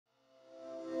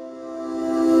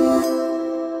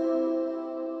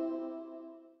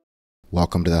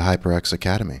Welcome to the HyperX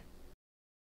Academy.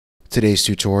 Today's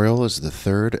tutorial is the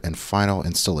third and final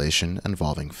installation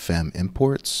involving FEM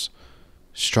imports,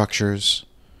 structures,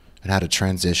 and how to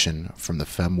transition from the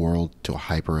FEM world to a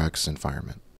HyperX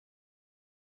environment.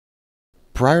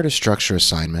 Prior to structure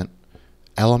assignment,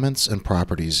 elements and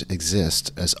properties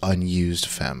exist as unused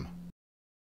FEM.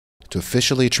 To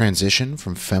officially transition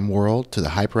from FEM world to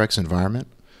the HyperX environment,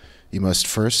 you must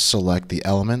first select the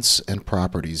elements and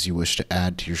properties you wish to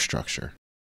add to your structure.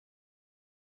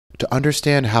 To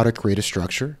understand how to create a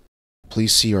structure,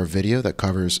 please see our video that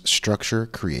covers structure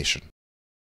creation.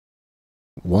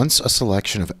 Once a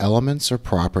selection of elements or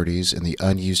properties in the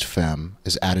unused FEM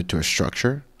is added to a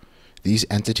structure, these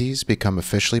entities become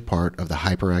officially part of the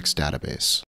HyperX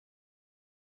database.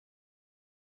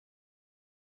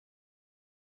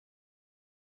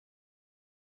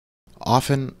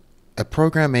 Often, a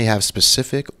program may have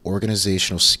specific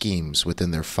organizational schemes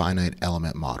within their finite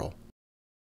element model.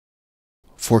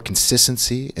 For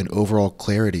consistency and overall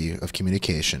clarity of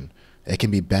communication, it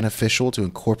can be beneficial to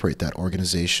incorporate that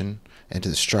organization into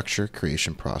the structure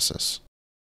creation process.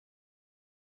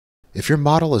 If your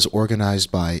model is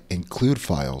organized by include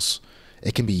files,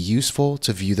 it can be useful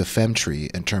to view the FEM tree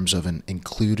in terms of an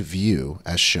include view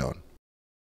as shown.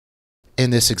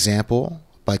 In this example,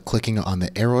 by clicking on the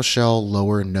Aeroshell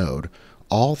lower node,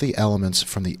 all the elements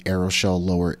from the Aeroshell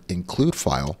lower include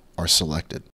file are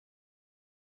selected.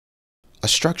 A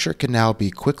structure can now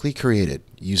be quickly created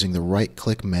using the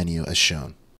right-click menu as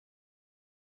shown.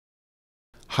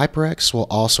 HyperX will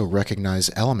also recognize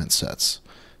element sets,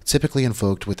 typically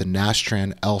invoked with the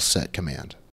nastran lset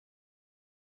command.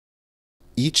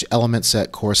 Each element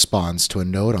set corresponds to a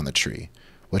node on the tree,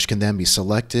 which can then be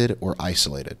selected or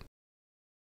isolated.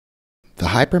 The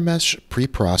HyperMesh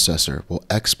preprocessor will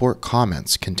export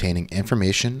comments containing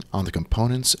information on the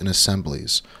components and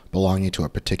assemblies belonging to a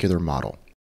particular model.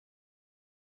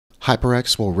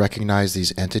 HyperX will recognize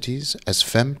these entities as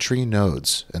FEM tree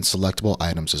nodes and selectable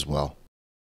items as well.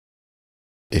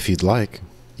 If you'd like,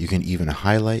 you can even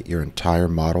highlight your entire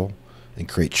model and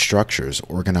create structures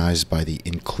organized by the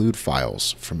include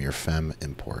files from your FEM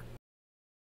import.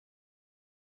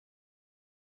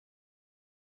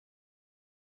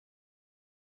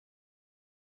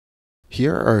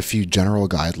 Here are a few general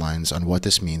guidelines on what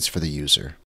this means for the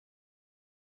user.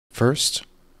 First,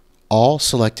 all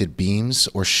selected beams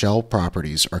or shell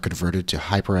properties are converted to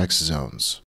HyperX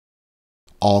zones.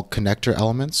 All connector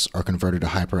elements are converted to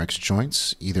HyperX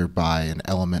joints, either by an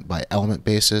element-by-element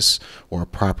basis or a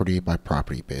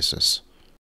property-by-property basis.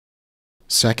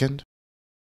 Second,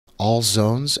 all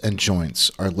zones and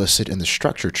joints are listed in the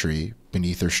structure tree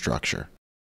beneath their structure,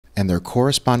 and their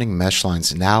corresponding mesh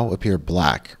lines now appear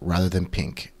black rather than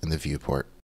pink in the viewport.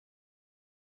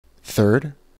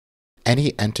 Third,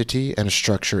 any entity and a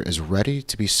structure is ready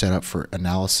to be set up for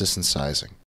analysis and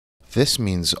sizing. This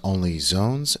means only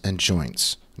zones and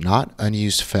joints, not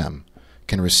unused FEM,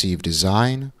 can receive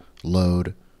design,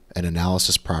 load, and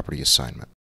analysis property assignment.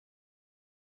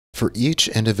 For each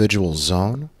individual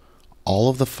zone, all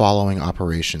of the following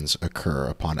operations occur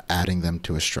upon adding them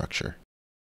to a structure.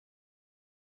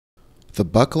 The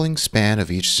buckling span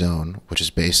of each zone, which is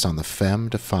based on the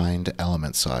FEM-defined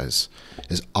element size,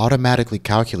 is automatically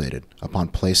calculated upon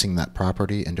placing that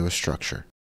property into a structure.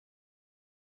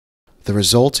 The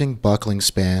resulting buckling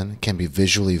span can be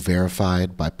visually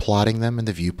verified by plotting them in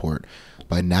the viewport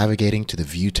by navigating to the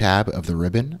View tab of the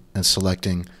ribbon and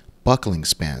selecting Buckling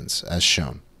Spans as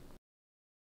shown.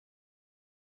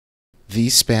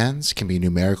 These spans can be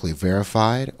numerically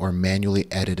verified or manually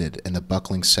edited in the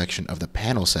buckling section of the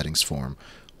panel settings form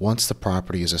once the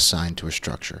property is assigned to a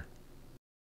structure.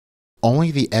 Only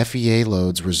the FEA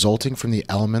loads resulting from the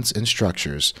elements and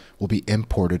structures will be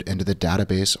imported into the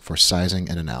database for sizing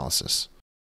and analysis.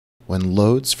 When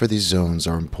loads for these zones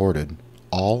are imported,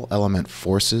 all element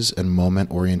forces and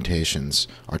moment orientations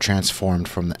are transformed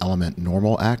from the element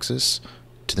normal axis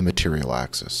to the material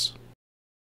axis.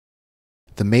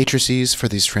 The matrices for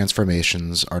these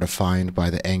transformations are defined by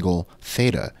the angle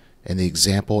theta in the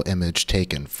example image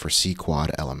taken for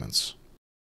C-quad elements.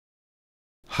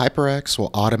 HyperX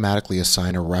will automatically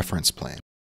assign a reference plane,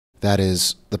 that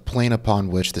is, the plane upon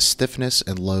which the stiffness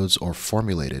and loads are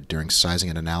formulated during sizing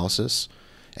and analysis,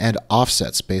 and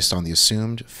offsets based on the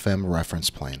assumed FEM reference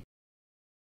plane.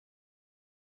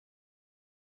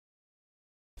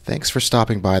 Thanks for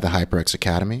stopping by the HyperX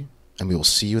Academy, and we will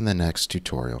see you in the next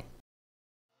tutorial.